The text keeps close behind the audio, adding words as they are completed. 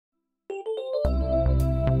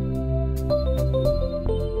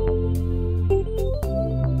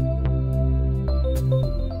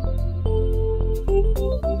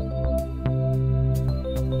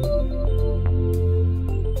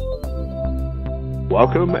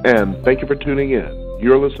Welcome, and thank you for tuning in.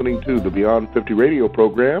 You're listening to the Beyond 50 radio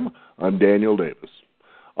program. I'm Daniel Davis.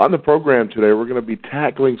 On the program today, we're going to be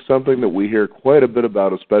tackling something that we hear quite a bit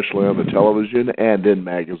about, especially on the television and in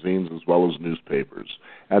magazines as well as newspapers,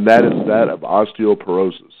 and that is that of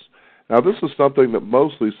osteoporosis. Now, this is something that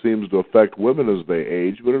mostly seems to affect women as they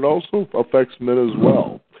age, but it also affects men as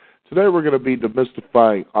well. Today, we're going to be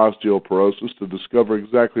demystifying osteoporosis to discover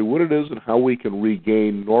exactly what it is and how we can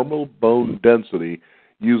regain normal bone density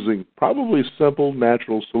using probably simple,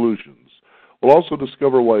 natural solutions. We'll also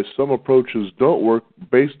discover why some approaches don't work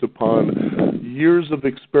based upon years of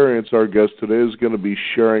experience. Our guest today is going to be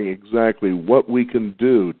sharing exactly what we can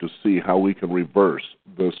do to see how we can reverse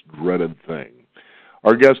this dreaded thing.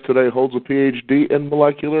 Our guest today holds a Ph.D. in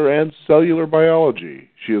molecular and cellular biology.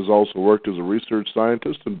 She has also worked as a research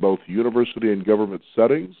scientist in both university and government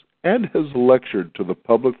settings and has lectured to the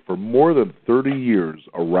public for more than 30 years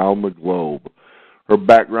around the globe. Her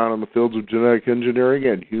background in the fields of genetic engineering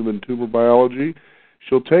and human tumor biology,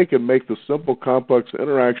 she'll take and make the simple, complex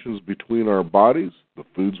interactions between our bodies, the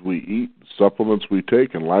foods we eat, the supplements we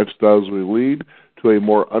take, and lifestyles we lead to a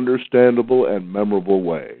more understandable and memorable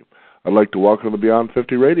way. I'd like to welcome to the Beyond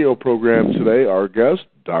 50 radio program today our guest,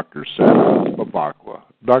 Dr. Sandra Bavacqua.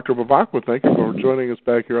 Dr. Bavacqua, thank you for joining us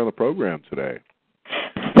back here on the program today.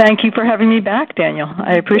 Thank you for having me back, Daniel.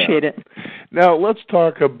 I appreciate it. Now, let's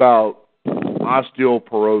talk about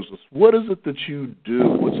osteoporosis. What is it that you do?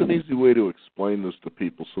 What's an easy way to explain this to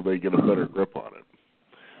people so they get a better grip on it?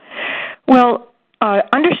 Well,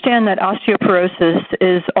 understand that osteoporosis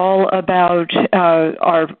is all about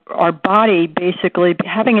our body basically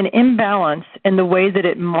having an imbalance in the way that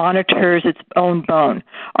it monitors its own bone.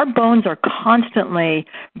 Our bones are constantly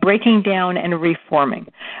breaking down and reforming.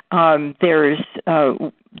 The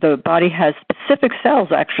body has specific cells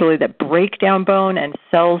actually that break down bone and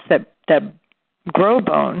cells that grow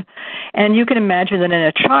bone, and you can imagine that in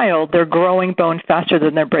a child they're growing bone faster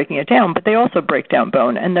than they're breaking it down, but they also break down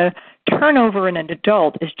bone, and the turnover in an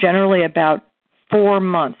adult is generally about 4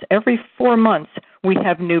 months. Every 4 months we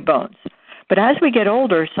have new bones. But as we get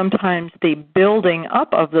older, sometimes the building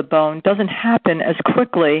up of the bone doesn't happen as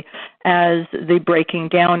quickly as the breaking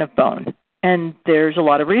down of bone, and there's a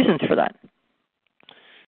lot of reasons for that.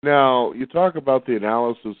 Now, you talk about the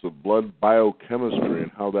analysis of blood biochemistry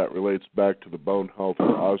and how that relates back to the bone health or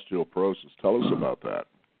osteoporosis. Tell us about that.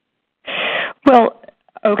 Well,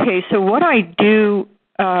 okay, so what I do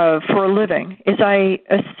for a living is I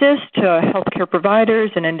assist healthcare providers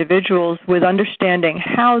and individuals with understanding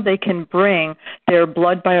how they can bring their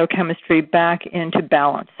blood biochemistry back into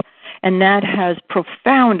balance. And that has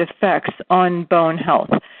profound effects on bone health.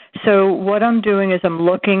 So what I'm doing is I'm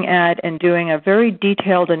looking at and doing a very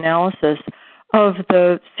detailed analysis of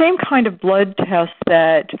the same kind of blood tests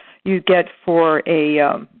that you get for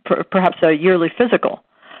perhaps a yearly physical.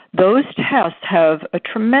 Those tests have a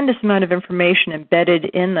tremendous amount of information embedded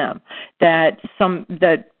in them that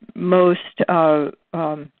most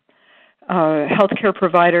healthcare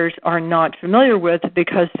providers are not familiar with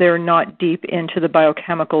because they're not deep into the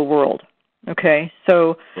biochemical world. Okay,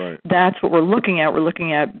 so right. That's what we're looking at. We're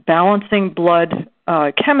looking at balancing blood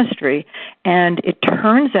chemistry, and it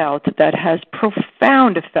turns out that has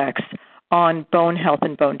profound effects on bone health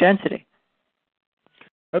and bone density.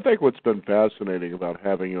 I think what's been fascinating about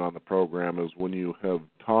having you on the program is when you have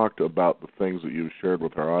talked about the things that you've shared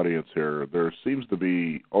with our audience here, there seems to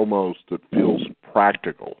be almost, it feels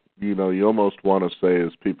practical. You know, you almost want to say,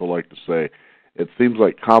 as people like to say, it seems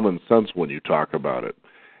like common sense when you talk about it.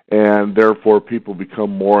 And therefore, people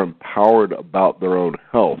become more empowered about their own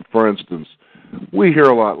health. For instance, we hear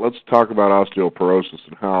a lot, let's talk about osteoporosis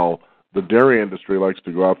and how the dairy industry likes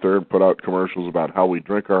to go out there and put out commercials about how we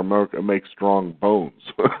drink our milk and make strong bones.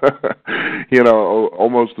 You know,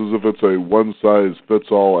 almost as if it's a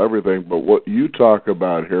one-size-fits-all everything. But what you talk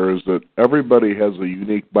about here is that everybody has a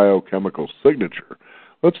unique biochemical signature.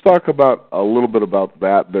 Let's talk about a little bit about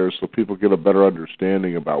that there so people get a better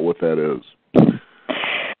understanding about what that is.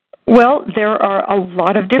 Well, there are a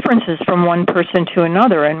lot of differences from one person to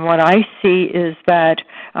another, and what I see is that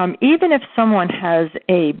even if someone has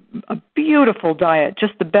a beautiful diet,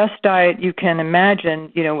 just the best diet you can imagine,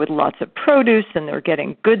 you know, with lots of produce, and they're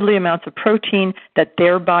getting goodly amounts of protein that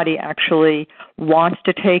their body actually wants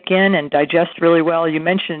to take in and digest really well. You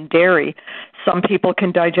mentioned dairy. Some people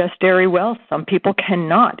can digest dairy well, some people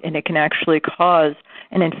cannot, and it can actually cause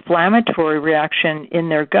an inflammatory reaction in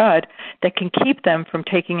their gut that can keep them from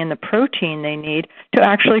taking in the protein they need to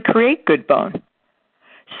actually create good bone.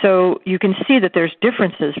 So you can see that there's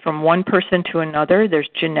differences from one person to another. There's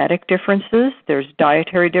genetic differences, there's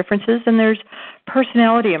dietary differences, and there's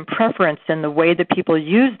personality and preference in the way that people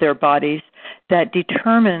use their bodies that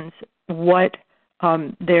determines what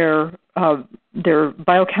their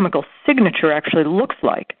biochemical signature actually looks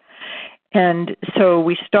like. And so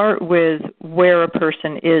we start with where a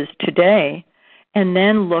person is today and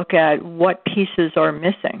then look at what pieces are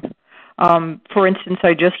missing. For instance,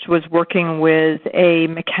 I just was working with a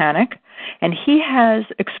mechanic, and he has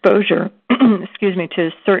exposure,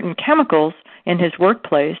 to certain chemicals in his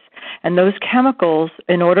workplace, and those chemicals,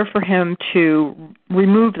 in order for him to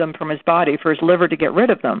remove them from his body, for his liver to get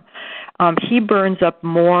rid of them, he burns up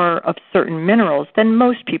more of certain minerals than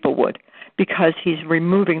most people would because he's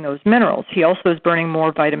removing those minerals. He also is burning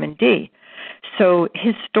more vitamin D. So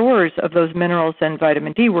his stores of those minerals and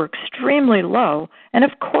vitamin D were extremely low, and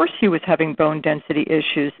of course he was having bone density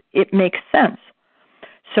issues. It makes sense.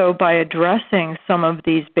 So by addressing some of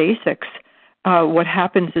these basics, what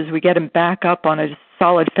happens is we get him back up on a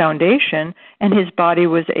solid foundation, and his body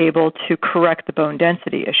was able to correct the bone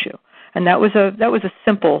density issue. And that was a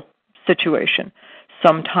simple situation.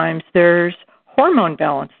 Sometimes there's hormone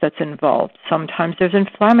balance that's involved. Sometimes there's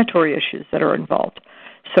inflammatory issues that are involved.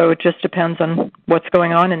 So it just depends on what's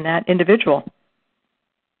going on in that individual.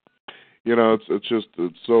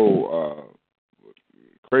 It's so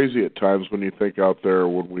crazy at times when you think out there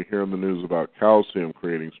when we hear in the news about calcium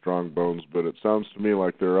creating strong bones, but it sounds to me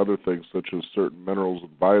like there are other things such as certain minerals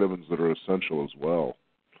and vitamins that are essential as well.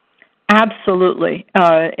 Absolutely.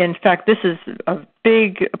 In fact, this is a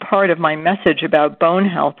big part of my message about bone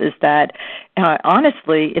health is that,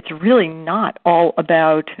 honestly, it's really not all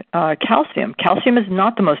about calcium. Calcium is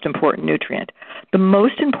not the most important nutrient. The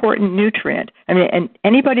most important nutrient, and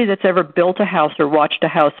anybody that's ever built a house or watched a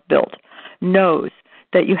house built knows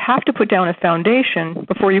that you have to put down a foundation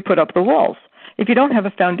before you put up the walls. If you don't have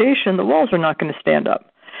a foundation, the walls are not going to stand up.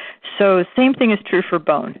 So same thing is true for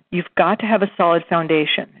bone. You've got to have a solid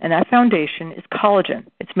foundation, and that foundation is collagen.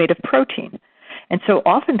 It's made of protein. And so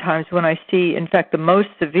oftentimes when I see, in fact, the most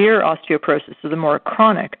severe osteoporosis, or the more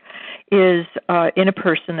chronic, is in a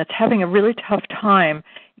person that's having a really tough time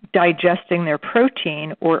digesting their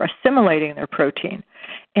protein or assimilating their protein.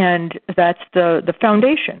 And that's the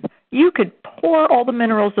foundation. You could pour all the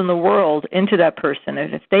minerals in the world into that person,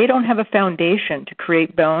 and if they don't have a foundation to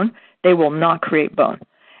create bone, they will not create bone.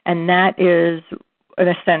 And that is an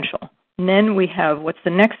essential. And then we have, what's the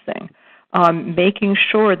next thing? Making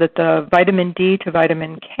sure that the vitamin D to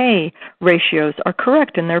vitamin K ratios are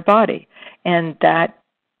correct in their body. And that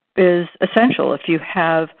is essential. If you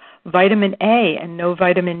have vitamin A and no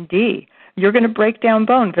vitamin D, you're going to break down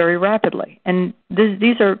bone very rapidly. And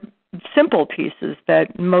these are simple pieces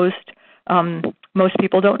that most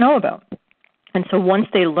people don't know about. And so once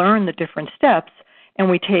they learn the different steps, and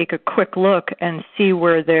we take a quick look and see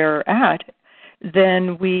where they're at,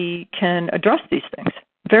 then we can address these things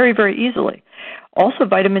very, very easily. Also,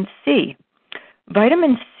 vitamin C.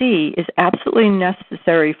 Vitamin C is absolutely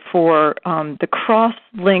necessary for the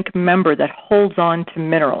cross-link member that holds on to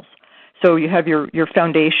minerals. So you have your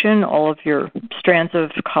foundation, all of your strands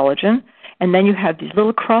of collagen, and then you have these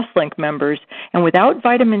little cross-link members, and without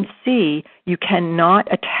vitamin C, you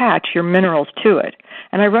cannot attach your minerals to it.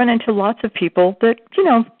 And I run into lots of people that,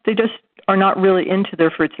 they just are not really into their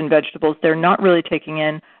fruits and vegetables. They're not really taking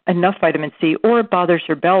in enough vitamin C, or it bothers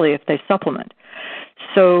their belly if they supplement.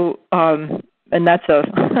 So, and that's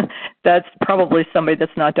that's probably somebody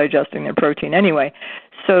that's not digesting their protein anyway.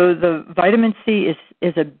 So the vitamin C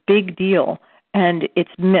is a big deal, and it's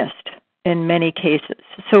missed in many cases.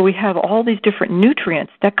 So we have all these different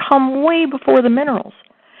nutrients that come way before the minerals.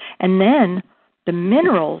 And then the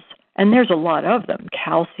minerals, and there's a lot of them,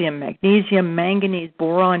 calcium, magnesium, manganese,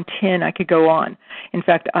 boron, tin, I could go on. In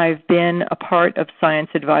fact, I've been a part of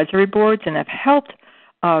science advisory boards and have helped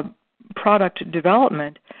product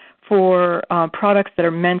development for products that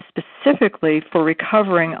are meant specifically for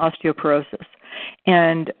recovering osteoporosis.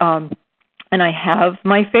 And I have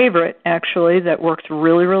my favorite, actually, that works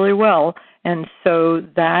really, really well. And so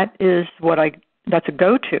that is that's a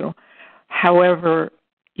go-to. However,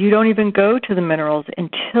 you don't even go to the minerals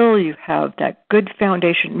until you have that good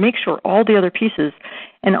foundation. Make sure all the other pieces,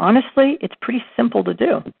 and honestly, it's pretty simple to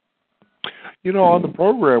do. On the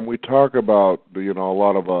program, we talk about, a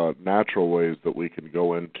lot of natural ways that we can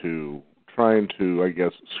go into trying to,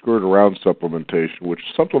 skirt around supplementation, which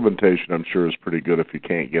supplementation I'm sure is pretty good if you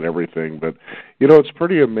can't get everything. But, it's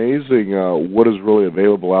pretty amazing what is really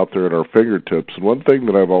available out there at our fingertips. And one thing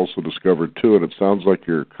that I've also discovered, too, and it sounds like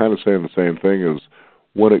you're kind of saying the same thing, is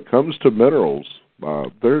when it comes to minerals,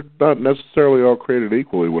 they're not necessarily all created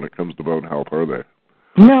equally when it comes to bone health, are they?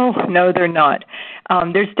 No, they're not.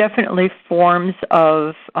 There's definitely forms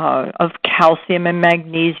of calcium and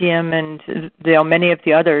magnesium and many of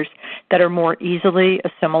the others that are more easily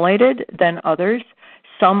assimilated than others.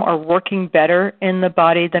 Some are working better in the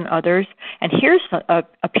body than others. And here's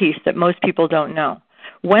a piece that most people don't know.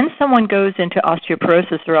 When someone goes into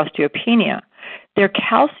osteoporosis or osteopenia, their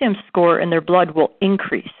calcium score in their blood will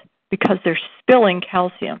increase because they're spilling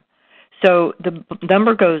calcium. So the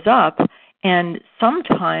number goes up. And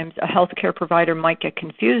sometimes a healthcare provider might get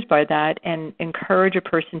confused by that and encourage a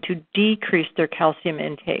person to decrease their calcium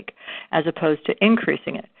intake as opposed to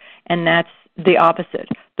increasing it. And that's the opposite.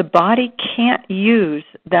 The body can't use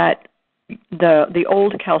the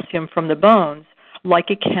old calcium from the bones like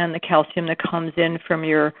it can the calcium that comes in from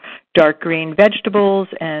your dark green vegetables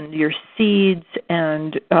and your seeds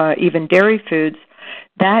and even dairy foods.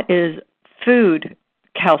 That is food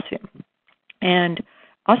calcium. And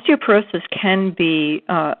osteoporosis can be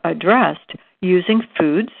addressed using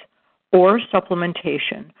foods or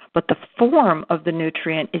supplementation, but the form of the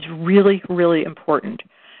nutrient is really, really important.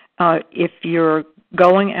 If you're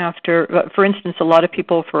going after, for instance, a lot of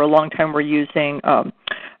people for a long time were using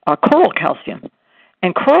coral calcium,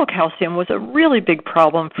 and coral calcium was a really big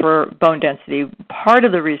problem for bone density. Part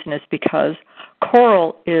of the reason is because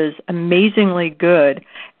coral is amazingly good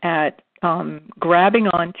at grabbing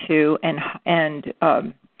onto and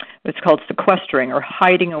it's called sequestering or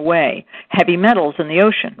hiding away heavy metals in the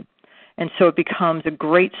ocean. And so it becomes a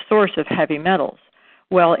great source of heavy metals.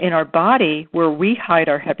 Well, in our body, where we hide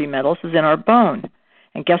our heavy metals is in our bone.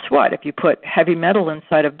 And guess what? If you put heavy metal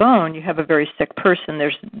inside a bone, you have a very sick person.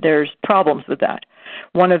 There's problems with that.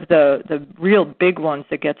 One of the real big ones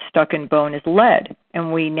that gets stuck in bone is lead.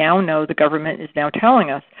 And we now know, the government is now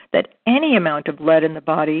telling us, that any amount of lead in the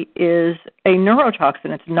body is a neurotoxin.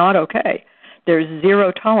 It's not okay. There's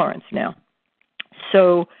zero tolerance now.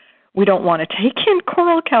 So we don't want to take in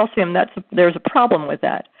coral calcium. There's a problem with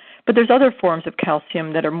that. But there's other forms of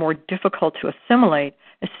calcium that are more difficult to assimilate,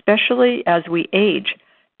 especially as we age,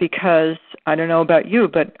 because I don't know about you,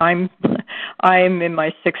 but I'm in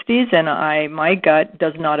my 60s, and my gut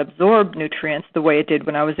does not absorb nutrients the way it did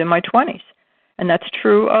when I was in my 20s. And that's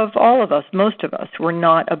true of all of us, most of us. We're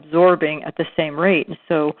not absorbing at the same rate. And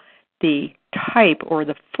so the type or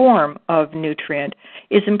the form of nutrient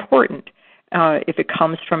is important. If it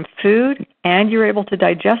comes from food and you're able to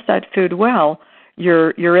digest that food well,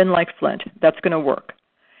 you're in like flint. That's going to work.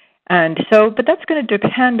 And so, but that's going to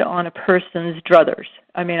depend on a person's druthers.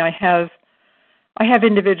 I mean, I have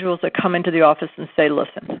individuals that come into the office and say,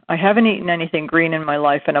 listen, I haven't eaten anything green in my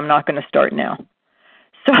life, and I'm not going to start now.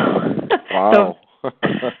 So, wow.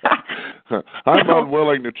 I'm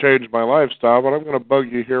unwilling to change my lifestyle, but I'm going to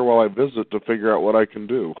bug you here while I visit to figure out what I can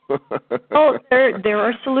do. Oh, there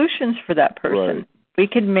are solutions for that person. Right. We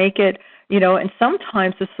can make it, and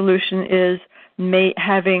sometimes the solution is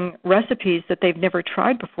having recipes that they've never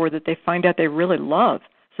tried before that they find out they really love.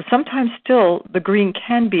 So sometimes still the green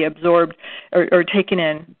can be absorbed or taken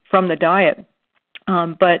in from the diet.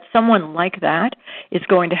 But someone like that is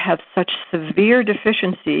going to have such severe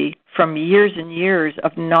deficiency from years and years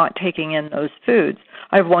of not taking in those foods.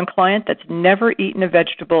 I have one client that's never eaten a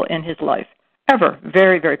vegetable in his life, ever.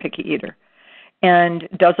 Very, very picky eater. And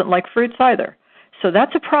doesn't like fruits either. So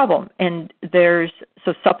that's a problem. And there's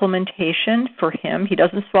supplementation for him. He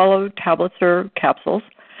doesn't swallow tablets or capsules.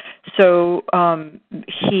 So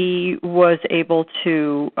he was able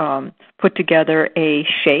to put together a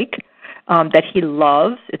shake that he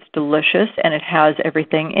loves. It's delicious, and it has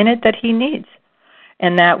everything in it that he needs.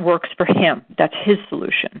 And that works for him. That's his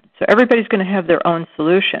solution. So everybody's going to have their own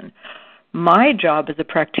solution. My job as a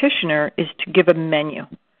practitioner is to give a menu,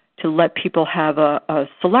 to let people have a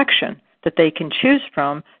selection that they can choose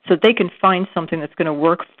from so that they can find something that's going to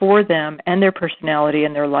work for them and their personality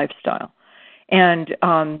and their lifestyle. And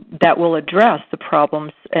that will address the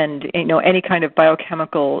problems and any kind of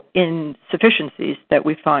biochemical insufficiencies that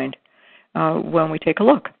we find when we take a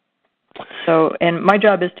look. So, and my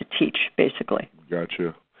job is to teach, basically.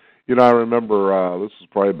 Gotcha. I remember this was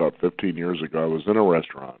probably about 15 years ago. I was in a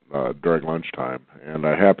restaurant during lunchtime, and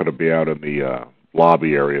I happened to be out in the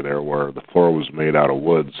lobby area there where the floor was made out of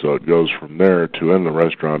wood, so it goes from there to in the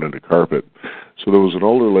restaurant into carpet. So there was an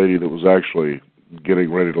older lady that was actually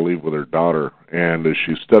getting ready to leave with her daughter, and as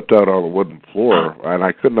she stepped out on the wooden floor, and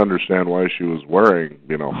I couldn't understand why she was wearing,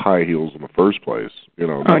 high heels in the first place.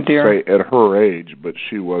 Oh dear. Say at her age, but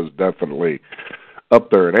she was definitely up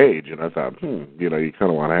there in age, and I thought, you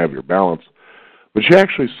kind of want to have your balance. But she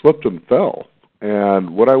actually slipped and fell, and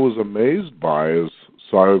what I was amazed by is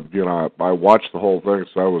I watched the whole thing,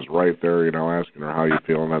 so I was right there, asking her how you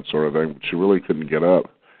feel and that sort of thing. But she really couldn't get up.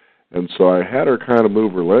 And so I had her kind of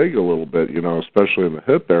move her leg a little bit, especially in the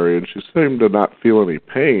hip area, and she seemed to not feel any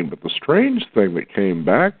pain. But the strange thing that came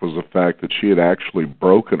back was the fact that she had actually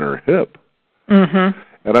broken her hip. Mm-hmm.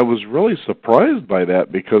 And I was really surprised by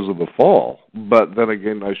that because of the fall. But then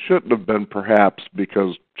again, I shouldn't have been, perhaps,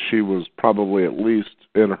 because she was probably at least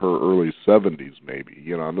in her early 70s,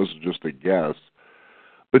 maybe, and this is just a guess.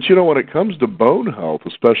 But, when it comes to bone health,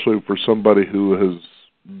 especially for somebody who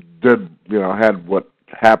had what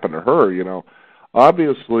happened to her,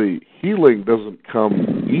 obviously healing doesn't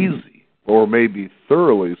come easy or maybe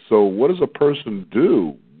thoroughly. So what does a person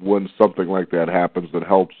do when something like that happens that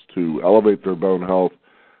helps to elevate their bone health?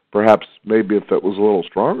 Perhaps maybe if it was a little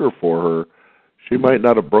stronger for her, she might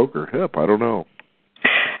not have broke her hip. I don't know.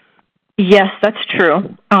 Yes, that's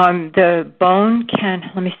true. The bone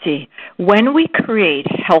let me see. When we create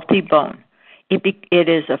healthy bone, it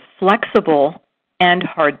is a flexible and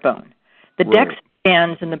hard bone. The Right. DEXA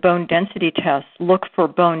scans and the bone density tests look for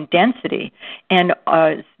bone density, and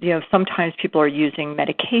sometimes people are using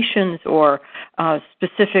medications or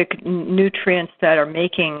specific nutrients that are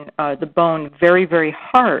making the bone very, very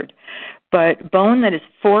hard. But bone that is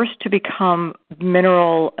forced to become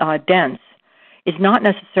mineral dense is not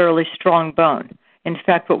necessarily strong bone. In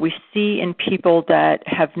fact, what we see in people that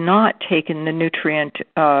have not taken the nutrient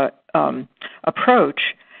approach,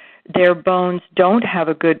 their bones don't have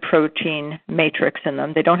a good protein matrix in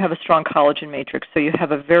them. They don't have a strong collagen matrix, so you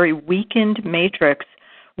have a very weakened matrix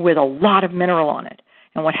with a lot of mineral on it.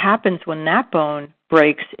 And what happens when that bone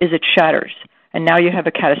breaks is it shatters, and now you have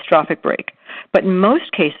a catastrophic break. But in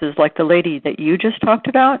most cases, like the lady that you just talked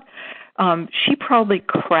about, she probably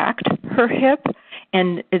cracked her hip,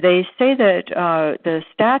 and they say that the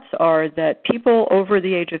stats are that people over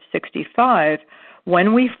the age of 65,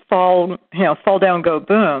 when we fall down, go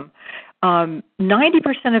boom,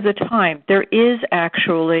 90% of the time there is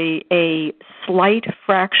actually a slight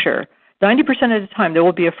fracture. 90% of the time there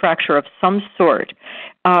will be a fracture of some sort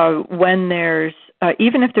when there's,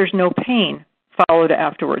 even if there's no pain followed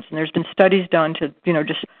afterwards. And there's been studies done to,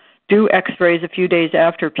 just do x-rays a few days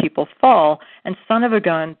after people fall, and son of a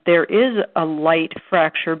gun, there is a light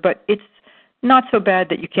fracture, but it's not so bad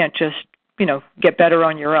that you can't just, get better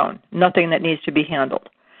on your own. Nothing that needs to be handled.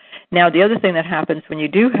 Now, the other thing that happens when you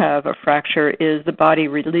do have a fracture is the body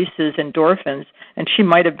releases endorphins, and she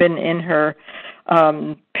might have been in her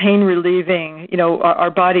pain-relieving, our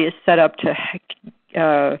body is set up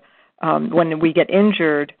to, when we get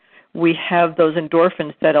injured, we have those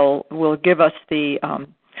endorphins that will give us the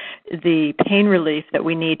pain relief that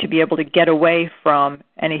we need to be able to get away from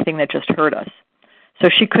anything that just hurt us. So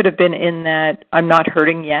she could have been in that I'm not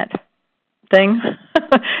hurting yet thing,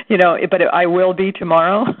 but I will be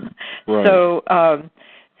tomorrow. Right. So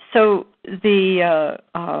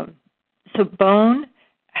bone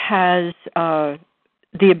has the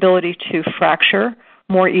ability to fracture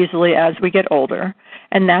more easily as we get older,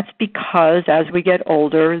 and that's because as we get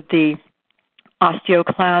older, the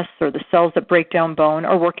osteoclasts, or the cells that break down bone,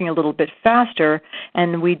 are working a little bit faster,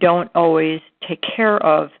 and we don't always take care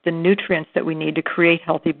of the nutrients that we need to create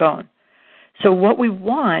healthy bone. So what we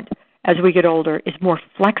want as we get older is more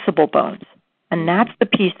flexible bones, and that's the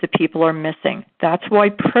piece that people are missing. That's why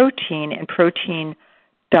protein and protein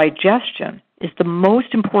digestion is the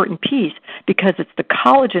most important piece, because it's the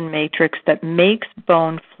collagen matrix that makes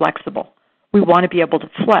bone flexible. We want to be able to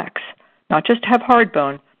flex, not just have hard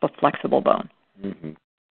bone, but flexible bone. Mm-hmm.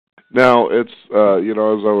 Now, it's, as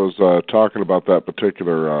I was talking about that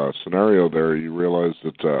particular scenario there, you realize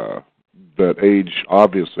that age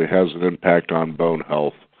obviously has an impact on bone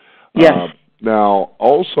health. Yes. Now,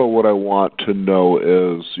 also what I want to know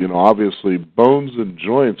is, obviously bones and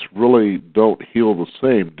joints really don't heal the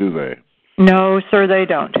same, do they? No, sir, they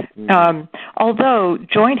don't. Mm-hmm. Although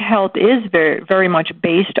joint health is very, very much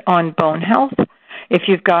based on bone health. If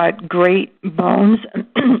you've got great bones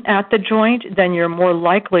at the joint, then you're more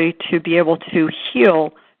likely to be able to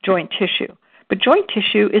heal joint tissue. But joint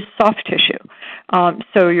tissue is soft tissue.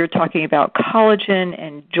 So you're talking about collagen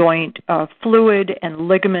and joint fluid and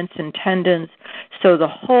ligaments and tendons. So the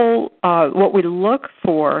whole, what we look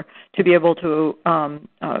for to be able to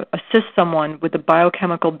assist someone with the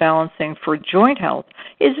biochemical balancing for joint health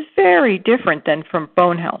is very different than from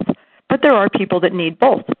bone health. But there are people that need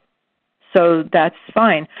both. So that's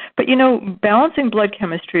fine. But, balancing blood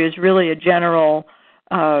chemistry is really a general,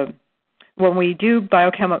 when we do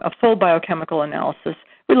a full biochemical analysis,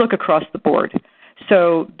 we look across the board.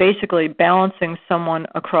 So basically balancing someone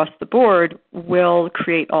across the board will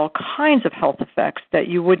create all kinds of health effects that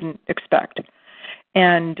you wouldn't expect.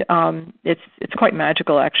 And it's quite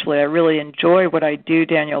magical, actually. I really enjoy what I do,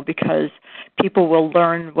 Daniel, because people will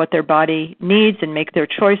learn what their body needs and make their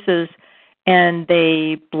choices, and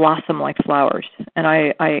they blossom like flowers. And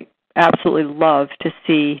I absolutely love to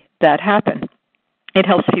see that happen. It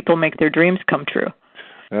helps people make their dreams come true.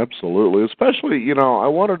 Absolutely. Especially, I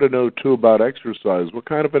wanted to know, too, about exercise. What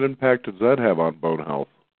kind of an impact does that have on bone health?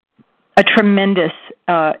 A tremendous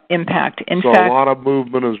impact. In fact, a lot of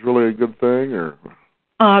movement is really a good thing, or?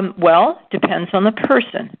 Well, depends on the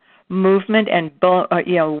person. Movement and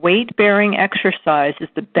weight-bearing exercise is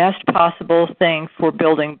the best possible thing for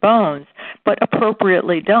building bones, but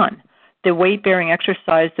appropriately done. The weight-bearing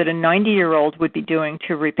exercise that a 90-year-old would be doing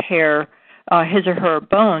to repair his or her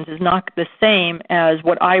bones is not the same as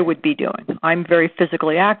what I would be doing. I'm very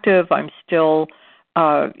physically active. I'm still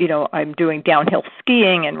I'm doing downhill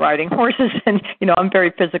skiing and riding horses, and, I'm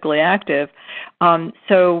very physically active.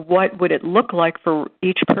 So what would it look like for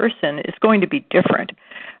each person is going to be different.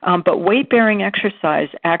 But weight-bearing exercise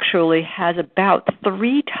actually has about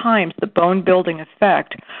 3 times the bone-building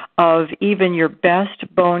effect of even your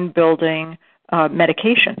best bone-building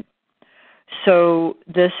medication. So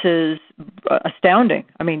this is astounding.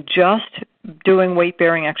 I mean, just doing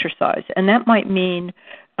weight-bearing exercise. And that might mean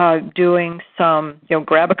doing some,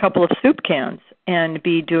 grab a couple of soup cans and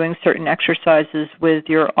be doing certain exercises with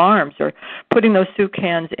your arms, or putting those soup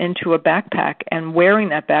cans into a backpack and wearing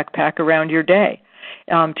that backpack around your day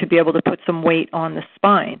to be able to put some weight on the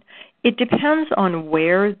spine. It depends on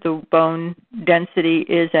where the bone density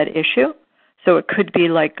is at issue. So it could be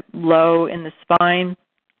like low in the spine,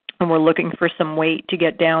 and we're looking for some weight to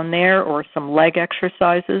get down there, or some leg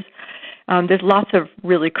exercises. There's lots of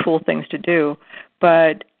really cool things to do,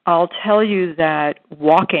 but I'll tell you that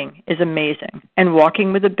walking is amazing, and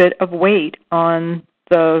walking with a bit of weight on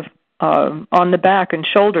the back and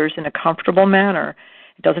shoulders in a comfortable manner,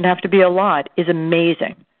 it doesn't have to be a lot, is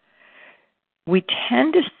amazing. We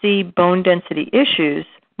tend to see bone density issues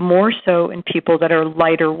more so in people that are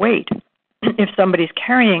lighter weight. If somebody's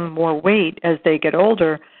carrying more weight as they get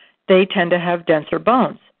older, they tend to have denser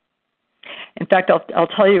bones. In fact, I'll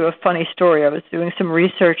tell you a funny story. I was doing some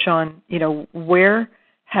research on, where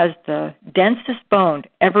has the densest bone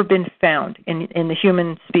ever been found in the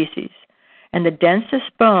human species. And the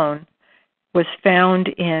densest bone was found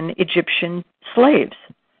in Egyptian slaves.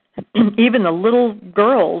 Even the little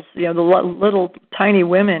girls, the little tiny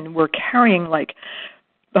women were carrying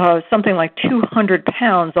something like 200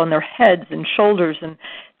 pounds on their heads and shoulders, and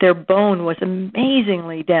their bone was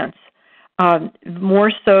amazingly dense.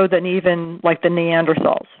 More so than even like the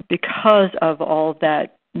Neanderthals, because of all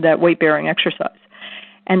that weight-bearing exercise.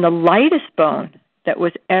 And the lightest bone that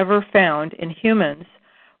was ever found in humans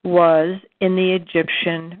was in the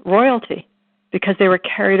Egyptian royalty, because they were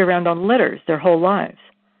carried around on litters their whole lives.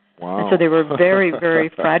 Wow. And so they were very, very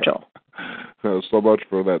fragile. So much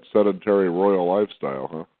for that sedentary royal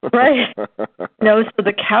lifestyle, huh? Right. No, so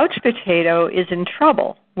the couch potato is in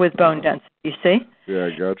trouble with bone density, you see? Yeah,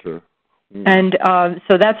 I gotcha. And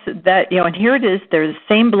so that's that, and here it is, they're the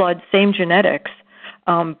same blood, same genetics,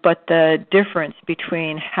 but the difference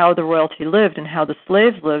between how the royalty lived and how the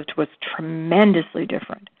slaves lived was tremendously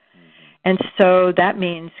different. And so that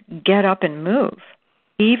means get up and move.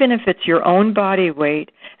 Even if it's your own body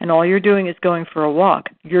weight and all you're doing is going for a walk,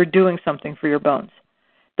 you're doing something for your bones.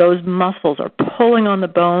 Those muscles are pulling on the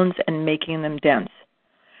bones and making them dense.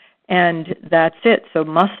 And that's it. So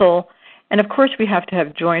muscle, and of course we have to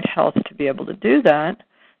have joint health to be able to do that.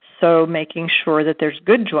 So making sure that there's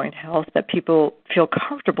good joint health, that people feel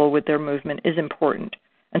comfortable with their movement is important.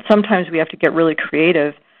 And sometimes we have to get really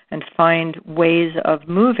creative and find ways of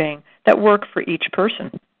moving that work for each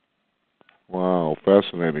person. Wow,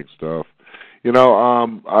 fascinating stuff.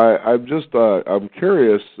 I'm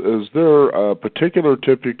curious, is there a particular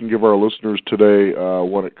tip you can give our listeners today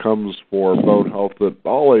when it comes for bone health that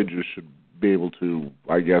all ages should be able to,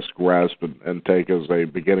 I guess, grasp and take as a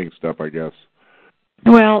beginning step, I guess?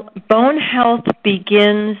 Well, bone health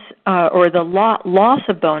begins, or the loss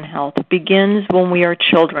of bone health begins when we are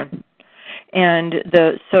children. And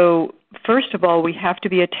so first of all, we have to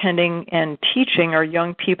be attending and teaching our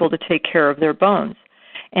young people to take care of their bones.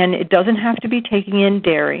 And it doesn't have to be taking in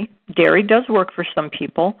dairy. Dairy does work for some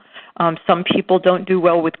people. Some people don't do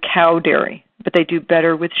well with cow dairy, but they do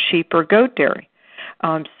better with sheep or goat dairy.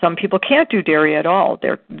 Some people can't do dairy at all.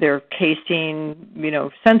 They're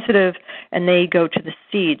casein, sensitive, and they go to the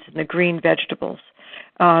seeds and the green vegetables.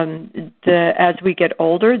 As we get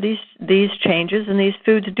older, these changes and these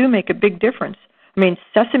foods do make a big difference. I mean,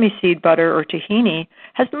 sesame seed butter or tahini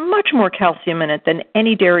has much more calcium in it than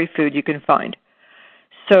any dairy food you can find.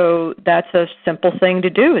 So that's a simple thing to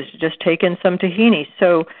do, is to just take in some tahini.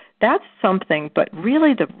 So that's something, but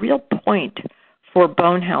really the real point for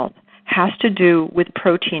bone health has to do with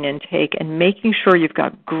protein intake and making sure you've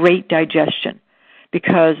got great digestion.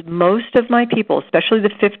 Because most of my people, especially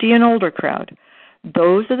the 50 and older crowd,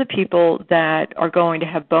 those are the people that are going to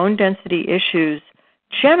have bone density issues.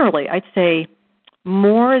 Generally, I'd say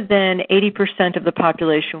more than 80% of the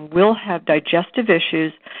population will have digestive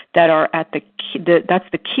issues that are at that's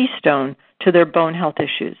the keystone to their bone health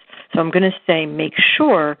issues. So I'm going to say make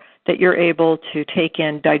sure that you're able to take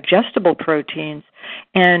in digestible proteins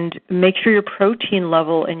and make sure your protein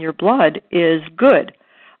level in your blood is good.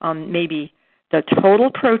 Maybe the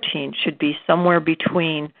total protein should be somewhere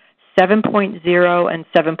between 7.0 and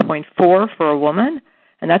 7.4 for a woman,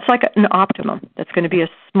 and that's like an optimum. That's going to be a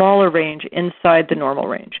smaller range inside the normal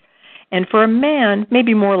range. And for a man,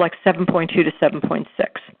 maybe more like 7.2 to 7.6.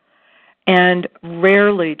 And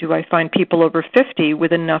rarely do I find people over 50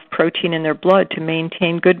 with enough protein in their blood to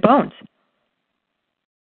maintain good bones.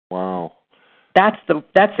 Wow. That's the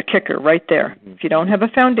kicker right there. Mm-hmm. If you don't have a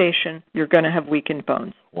foundation, you're going to have weakened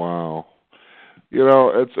bones. Wow. You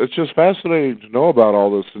know, it's just fascinating to know about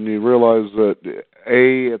all this, and you realize that,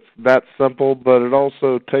 it's that simple, but it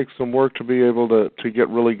also takes some work to be able to get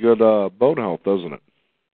really good bone health, doesn't it?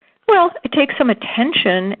 Well, it takes some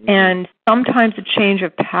attention and sometimes a change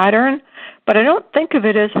of pattern, but I don't think of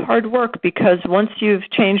it as hard work, because once you've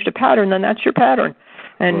changed a pattern, then that's your pattern.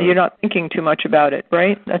 And right. You're not thinking too much about it,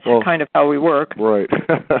 right? That's kind of how we work. Right.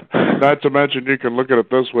 Not to mention, you can look at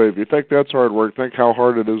it this way. If you think that's hard work, think how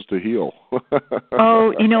hard it is to heal.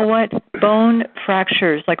 Oh, you know what? Bone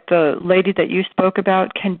fractures, like the lady that you spoke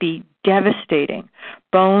about, can be devastating.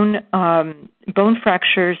 Bone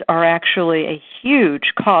fractures are actually a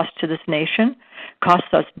huge cost to this nation,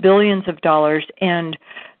 costs us billions of dollars, and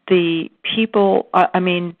the people,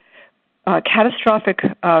 catastrophic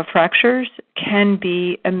fractures can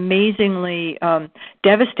be amazingly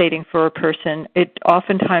devastating for a person. It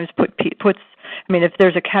oftentimes puts, if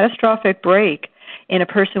there's a catastrophic break in a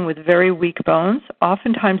person with very weak bones,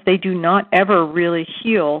 oftentimes they do not ever really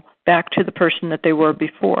heal back to the person that they were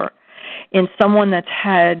before. In someone that's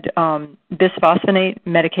had bisphosphonate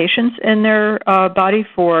medications in their body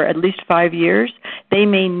for at least 5 years, they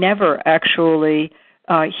may never actually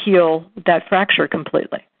heal that fracture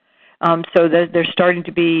completely. So there's starting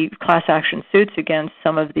to be class action suits against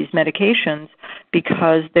some of these medications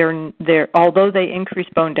because they're although they increase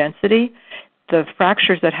bone density, the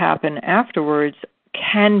fractures that happen afterwards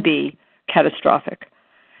can be catastrophic,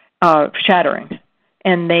 shattering,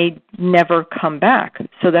 and they never come back.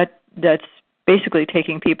 So that's basically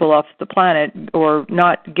taking people off the planet or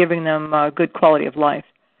not giving them good quality of life.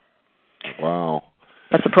 Wow.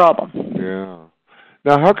 That's a problem. Yeah.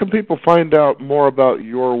 Now, how can people find out more about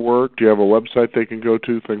your work? Do you have a website they can go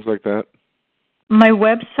to, things like that? My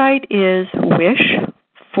website is Wish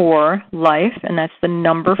for Life, and that's the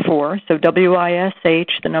number 4, so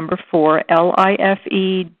WISH, the number 4,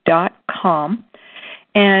 LIFE.com.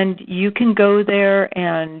 And you can go there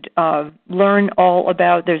and learn all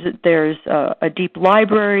about, there's a deep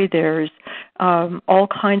library, there's all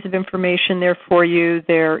kinds of information there for you.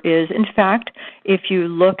 There is, in fact, if you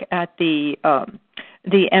look at the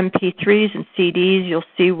MP3s and CDs, you'll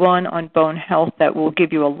see one on bone health that will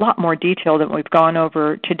give you a lot more detail than we've gone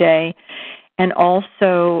over today. And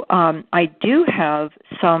also, I do have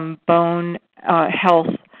some bone health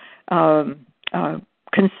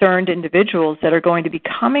concerned individuals that are going to be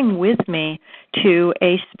coming with me to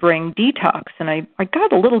a spring detox. And I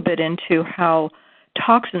got a little bit into how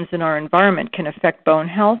toxins in our environment can affect bone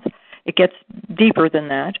health. It gets deeper than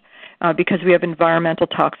that because we have environmental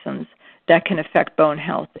toxins that can affect bone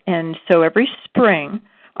health. And so every spring,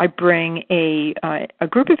 I bring a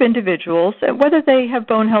group of individuals, whether they have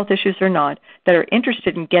bone health issues or not, that are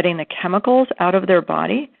interested in getting the chemicals out of their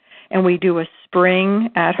body, and we do a spring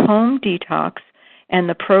at-home detox, and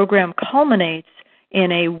the program culminates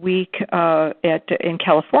in a week in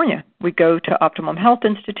California. We go to Optimum Health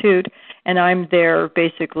Institute, and I'm there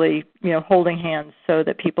basically, holding hands so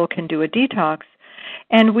that people can do a detox.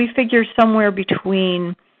 And we figure somewhere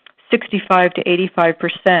between 65 to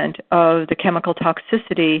 85% of the chemical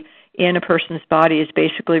toxicity in a person's body is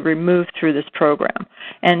basically removed through this program.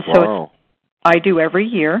 And so I do every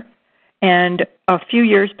year. And a few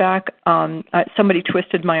years back, somebody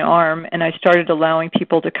twisted my arm, and I started allowing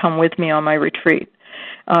people to come with me on my retreat.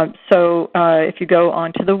 So if you go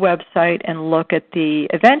onto the website and look at the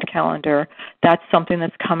event calendar, that's something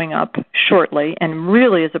that's coming up shortly and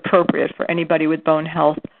really is appropriate for anybody with bone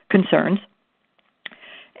health concerns.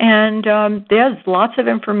 And there's lots of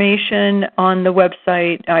information on the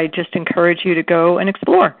website. I just encourage you to go and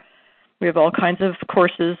explore. We have all kinds of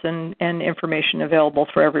courses and information available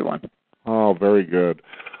for everyone. Oh, very good.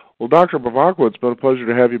 Well, Dr. Bevacqua, it's been a pleasure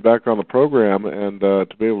to have you back on the program and to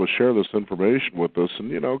be able to share this information with us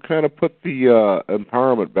and, kind of put the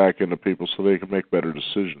empowerment back into people so they can make better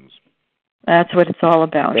decisions. That's what it's all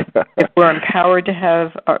about. If we're empowered to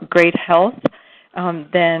have great health,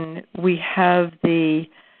 then we have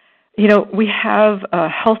we have a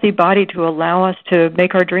healthy body to allow us to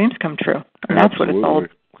make our dreams come true. And that's what it's all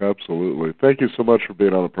about. Absolutely. Thank you so much for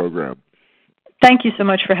being on the program. Thank you so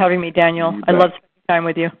much for having me, Daniel. I love spending time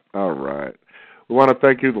with you. All right. We want to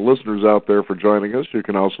thank you, the listeners out there, for joining us. You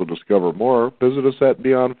can also discover more. Visit us at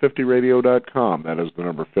beyond50radio.com. That is the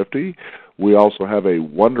number 50. We also have a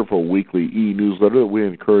wonderful weekly e-newsletter that we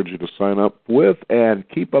encourage you to sign up with and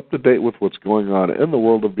keep up to date with what's going on in the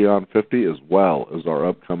world of Beyond 50 as well as our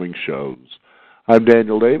upcoming shows. I'm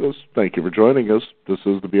Daniel Davis. Thank you for joining us. This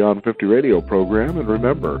is the Beyond 50 radio program. And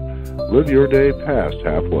remember, live your day past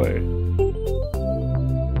halfway.